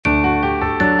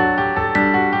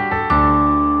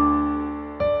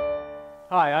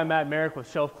Hi, I'm Marek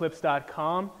with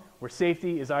ShelfClips.com, where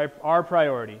safety is our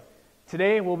priority.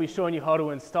 Today we'll be showing you how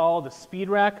to install the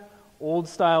Speedrack old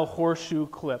style horseshoe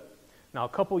clip. Now, a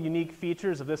couple unique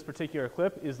features of this particular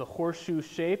clip is the horseshoe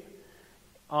shape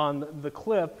on the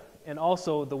clip and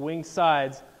also the wing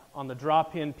sides on the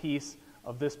drop-in piece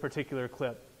of this particular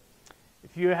clip.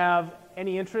 If you have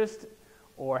any interest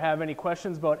or have any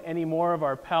questions about any more of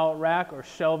our pallet rack or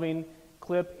shelving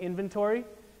clip inventory,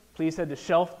 please head to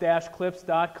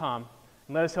shelf-clips.com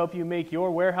and let us help you make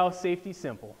your warehouse safety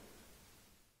simple.